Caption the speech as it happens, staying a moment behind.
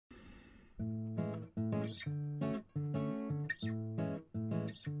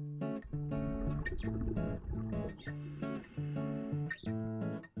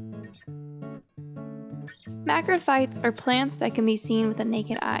Macrophytes are plants that can be seen with the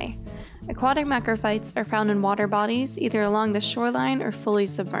naked eye. Aquatic macrophytes are found in water bodies, either along the shoreline or fully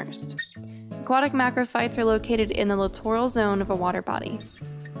submersed. Aquatic macrophytes are located in the littoral zone of a water body.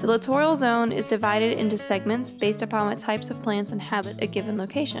 The littoral zone is divided into segments based upon what types of plants inhabit a given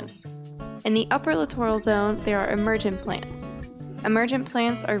location. In the upper littoral zone, there are emergent plants. Emergent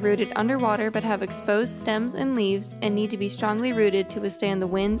plants are rooted underwater but have exposed stems and leaves and need to be strongly rooted to withstand the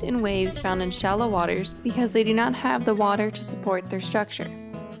wind and waves found in shallow waters because they do not have the water to support their structure.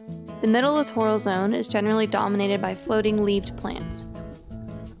 The middle littoral zone is generally dominated by floating leaved plants.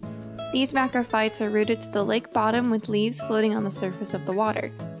 These macrophytes are rooted to the lake bottom with leaves floating on the surface of the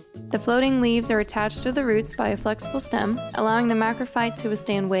water. The floating leaves are attached to the roots by a flexible stem, allowing the macrophyte to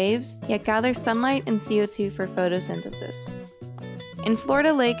withstand waves, yet gather sunlight and CO2 for photosynthesis. In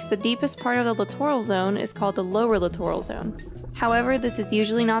Florida lakes, the deepest part of the littoral zone is called the lower littoral zone. However, this is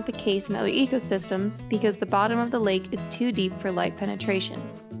usually not the case in other ecosystems because the bottom of the lake is too deep for light penetration.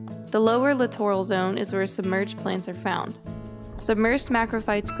 The lower littoral zone is where submerged plants are found. Submersed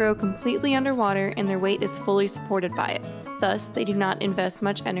macrophytes grow completely underwater and their weight is fully supported by it. Thus, they do not invest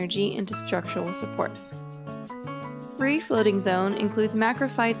much energy into structural support. Free floating zone includes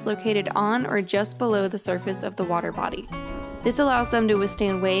macrophytes located on or just below the surface of the water body. This allows them to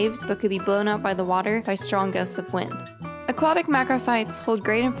withstand waves but could be blown up by the water by strong gusts of wind. Aquatic macrophytes hold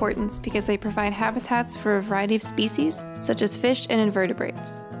great importance because they provide habitats for a variety of species, such as fish and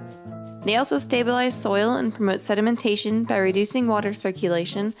invertebrates. They also stabilize soil and promote sedimentation by reducing water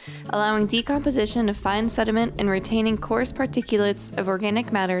circulation, allowing decomposition of fine sediment and retaining coarse particulates of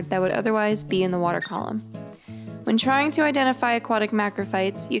organic matter that would otherwise be in the water column. When trying to identify aquatic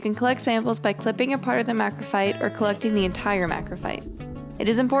macrophytes, you can collect samples by clipping a part of the macrophyte or collecting the entire macrophyte. It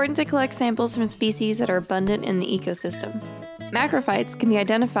is important to collect samples from species that are abundant in the ecosystem. Macrophytes can be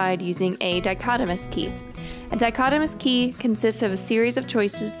identified using a dichotomous key. A dichotomous key consists of a series of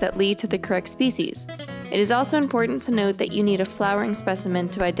choices that lead to the correct species. It is also important to note that you need a flowering specimen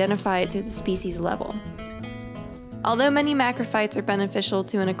to identify it to the species level. Although many macrophytes are beneficial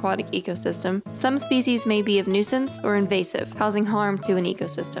to an aquatic ecosystem, some species may be of nuisance or invasive, causing harm to an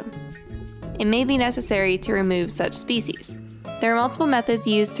ecosystem. It may be necessary to remove such species. There are multiple methods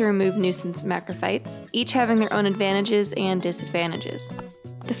used to remove nuisance macrophytes, each having their own advantages and disadvantages.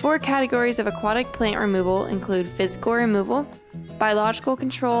 The four categories of aquatic plant removal include physical removal, biological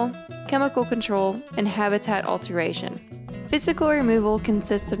control, chemical control, and habitat alteration. Physical removal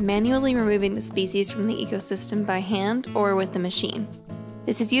consists of manually removing the species from the ecosystem by hand or with a machine.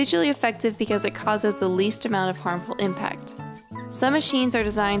 This is usually effective because it causes the least amount of harmful impact. Some machines are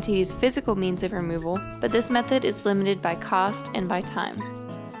designed to use physical means of removal, but this method is limited by cost and by time.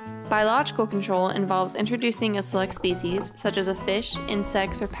 Biological control involves introducing a select species, such as a fish,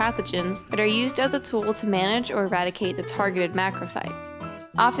 insects, or pathogens, that are used as a tool to manage or eradicate the targeted macrophyte.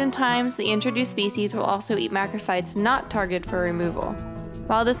 Oftentimes, the introduced species will also eat macrophytes not targeted for removal.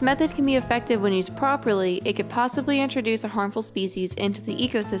 While this method can be effective when used properly, it could possibly introduce a harmful species into the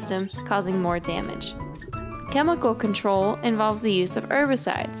ecosystem, causing more damage. Chemical control involves the use of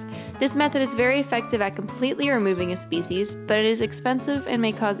herbicides. This method is very effective at completely removing a species, but it is expensive and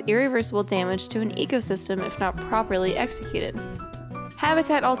may cause irreversible damage to an ecosystem if not properly executed.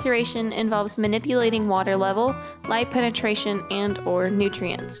 Habitat alteration involves manipulating water level, light penetration, and/or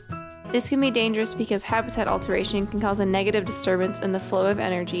nutrients. This can be dangerous because habitat alteration can cause a negative disturbance in the flow of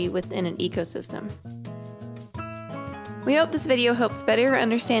energy within an ecosystem. We hope this video helped better your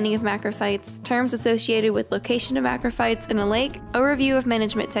understanding of macrophytes, terms associated with location of macrophytes in a lake, overview of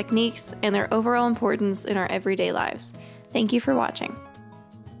management techniques, and their overall importance in our everyday lives. Thank you for watching.